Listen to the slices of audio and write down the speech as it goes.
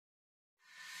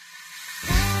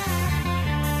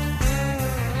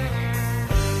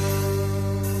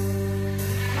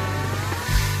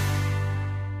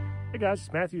guys,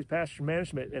 it's Matthew with Pasture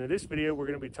Management, and in this video we're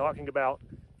going to be talking about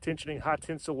tensioning high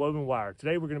tensile woven wire.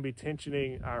 Today we're going to be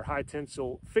tensioning our high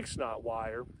tensile fixed knot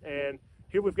wire, and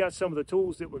here we've got some of the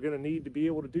tools that we're going to need to be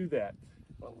able to do that.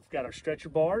 We've got our stretcher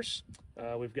bars,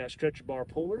 we've got stretcher bar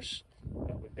pullers,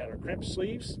 we've got our crimp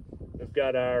sleeves, we've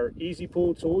got our easy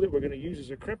pull tool that we're going to use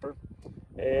as a crimper,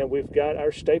 and we've got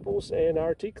our staples and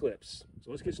our T-clips.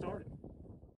 So let's get started.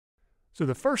 So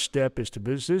the first step is to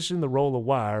position the roll of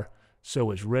wire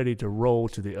so it's ready to roll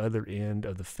to the other end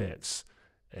of the fence.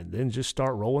 And then just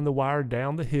start rolling the wire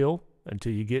down the hill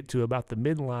until you get to about the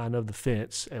midline of the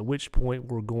fence, at which point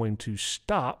we're going to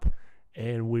stop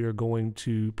and we are going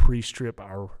to pre-strip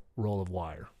our roll of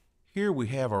wire. Here we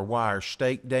have our wire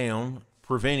staked down,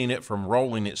 preventing it from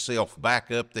rolling itself back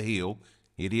up the hill.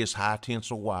 It is high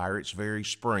tensile wire, it's very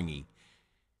springy.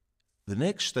 The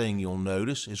next thing you'll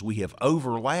notice is we have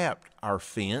overlapped our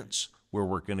fence where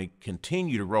we're going to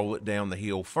continue to roll it down the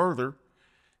hill further,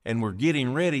 and we're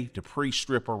getting ready to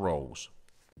pre-strip our rolls.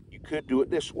 You could do it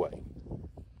this way,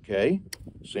 okay?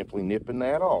 Simply nipping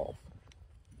that off.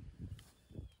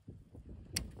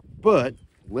 But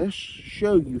let's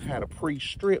show you how to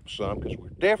pre-strip some, because we're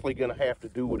definitely going to have to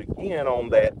do it again on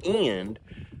that end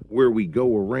where we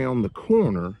go around the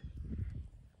corner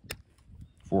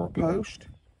for a post.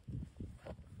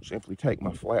 Simply take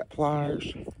my flat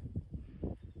pliers,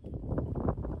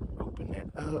 open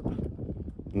that up,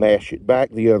 mash it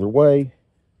back the other way.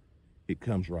 It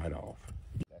comes right off.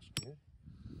 That's good.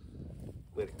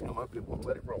 Let it come up, it won't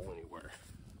let it roll anywhere.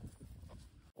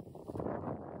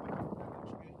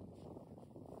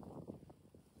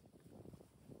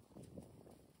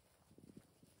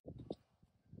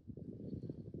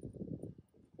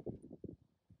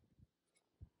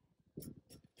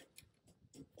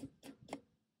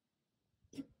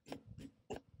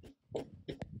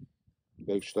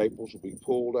 Those staples will be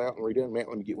pulled out and redone. Matt,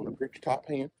 let me get one up here at your top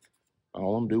hand.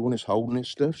 All I'm doing is holding this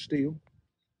stuff still.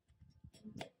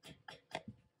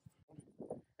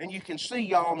 And you can see,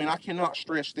 y'all, I mean, I cannot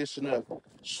stress this enough.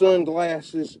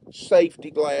 Sunglasses,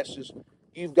 safety glasses,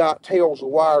 you've got tails of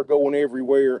wire going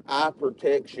everywhere. Eye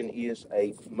protection is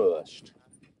a must.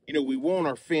 You know, we want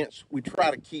our fence, we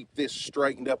try to keep this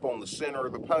straightened up on the center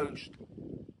of the post,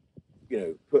 you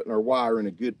know, putting our wire in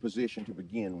a good position to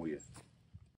begin with.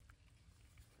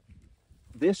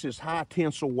 This is high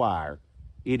tensile wire.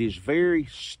 It is very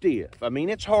stiff. I mean,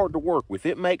 it's hard to work with.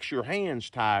 It makes your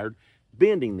hands tired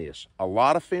bending this. A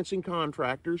lot of fencing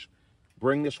contractors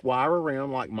bring this wire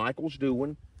around like Michael's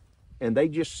doing, and they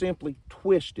just simply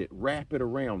twist it, wrap it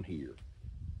around here.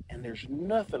 And there's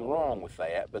nothing wrong with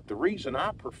that, but the reason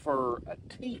I prefer a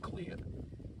T-clip,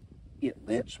 it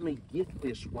lets me get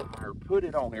this wire, put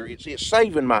it on there. It's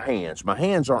saving my hands. My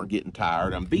hands aren't getting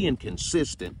tired. I'm being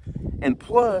consistent. And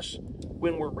plus,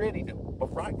 when we're ready to,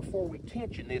 right before we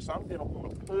tension this, I'm going to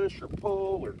want to push or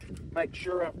pull or make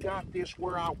sure I've got this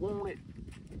where I want it.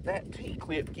 That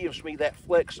T-clip gives me that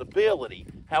flexibility,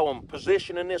 how I'm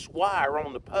positioning this wire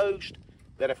on the post,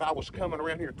 that if I was coming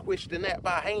around here twisting that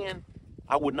by hand,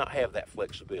 I would not have that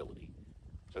flexibility.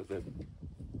 So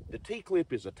the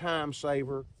T-clip is a time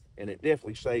saver, and it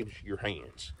definitely saves your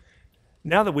hands.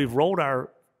 Now that we've rolled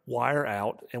our wire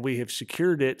out and we have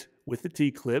secured it with the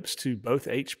T-clips to both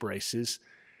H-braces,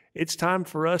 it's time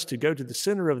for us to go to the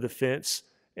center of the fence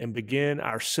and begin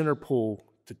our center pull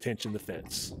to tension the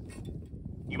fence.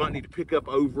 You might need to pick up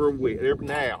over a wedge.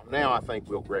 Now I think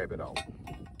we'll grab it off.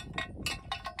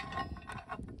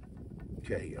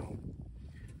 Okay, y'all.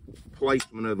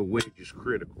 Placement of the wedge is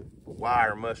critical. The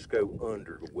wire must go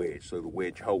under the wedge so the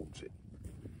wedge holds it.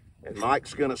 And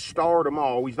Mike's going to start them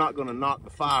all. He's not going to knock the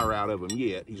fire out of them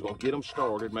yet. He's going to get them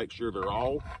started, make sure they're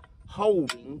all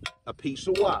holding a piece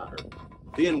of wire.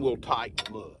 Then we'll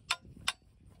tighten them up.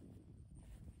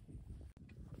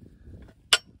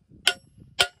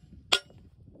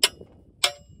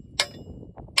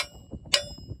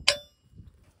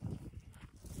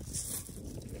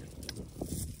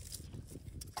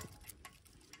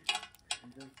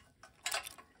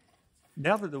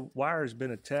 Now that the wire has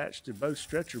been attached to both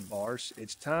stretcher bars,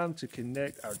 it's time to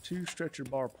connect our two stretcher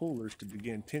bar pullers to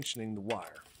begin tensioning the wire.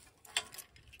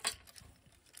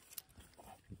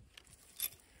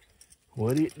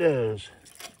 What it does,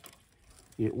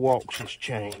 it walks its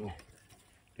chain.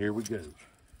 Here we go.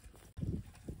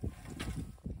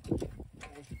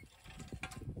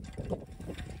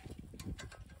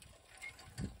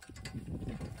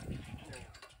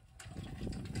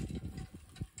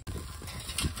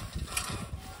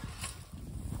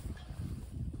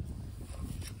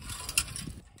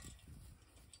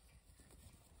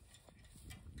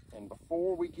 And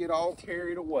before we get all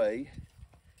carried away,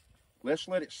 let's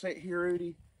let it sit here,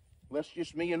 Udi, let's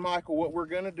just, me and Michael, what we're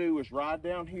gonna do is ride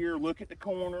down here, look at the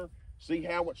corner, see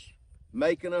how it's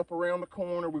making up around the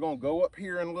corner. We're gonna go up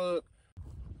here and look.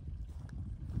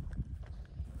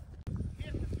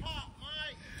 Hit the top,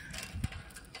 Mike.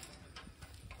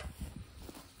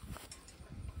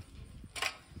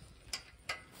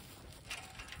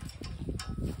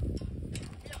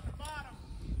 Hit the bottom.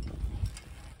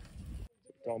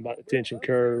 Talking about the tension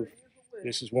curve.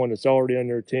 This is one that's already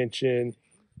under tension,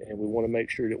 and we want to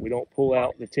make sure that we don't pull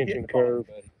out the tension curve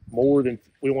more than,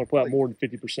 we don't want to pull out more than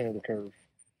 50% of the curve.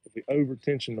 If we over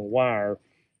tension the wire,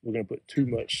 we're going to put too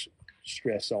much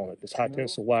stress on it. This high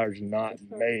tensile wire is not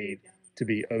made to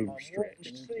be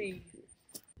overstretched.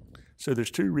 So there's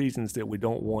two reasons that we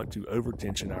don't want to over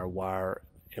tension our wire,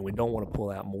 and we don't want to pull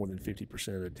out more than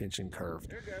 50% of the tension curve.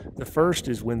 The first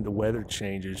is when the weather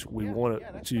changes, we want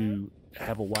to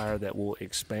have a wire that will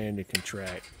expand and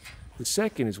contract. The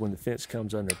second is when the fence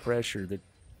comes under pressure,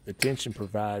 the tension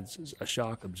provides a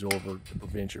shock absorber to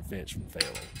prevent your fence from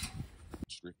failing.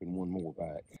 Stripping one more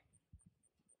back.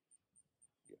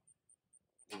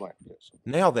 Like this.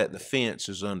 Now that the fence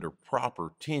is under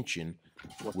proper tension,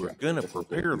 we're going to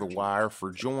prepare the wire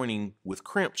for joining with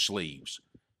crimp sleeves.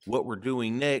 What we're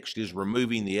doing next is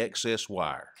removing the excess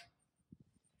wire.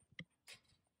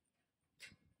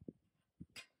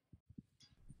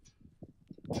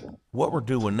 What we're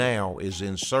doing now is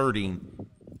inserting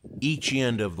each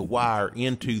end of the wire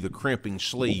into the crimping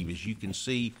sleeve. As you can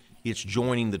see, it's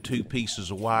joining the two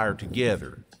pieces of wire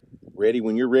together. Ready?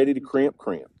 When you're ready to crimp,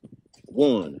 crimp.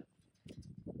 One.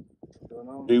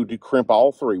 Do crimp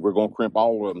all three. We're going to crimp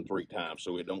all of them 3 times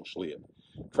so it don't slip.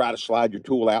 Try to slide your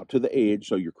tool out to the edge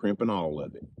so you're crimping all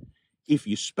of it. If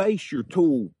you space your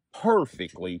tool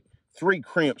perfectly, 3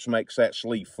 crimps makes that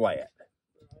sleeve flat.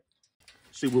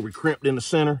 See where we crimped in the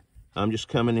center? I'm just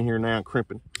coming in here now and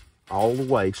crimping all the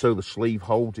way so the sleeve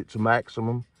holds its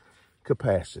maximum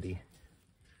capacity.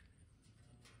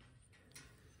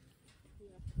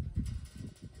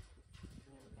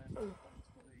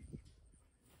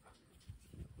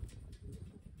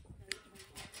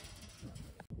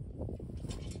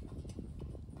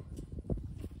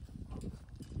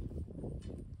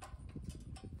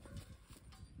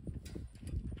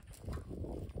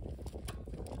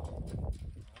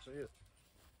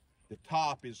 The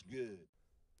top is good.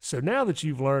 So now that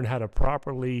you've learned how to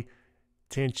properly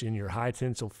tension your high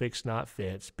tensile fixed knot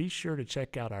fence, be sure to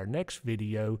check out our next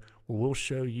video where we'll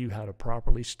show you how to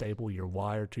properly staple your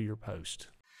wire to your post.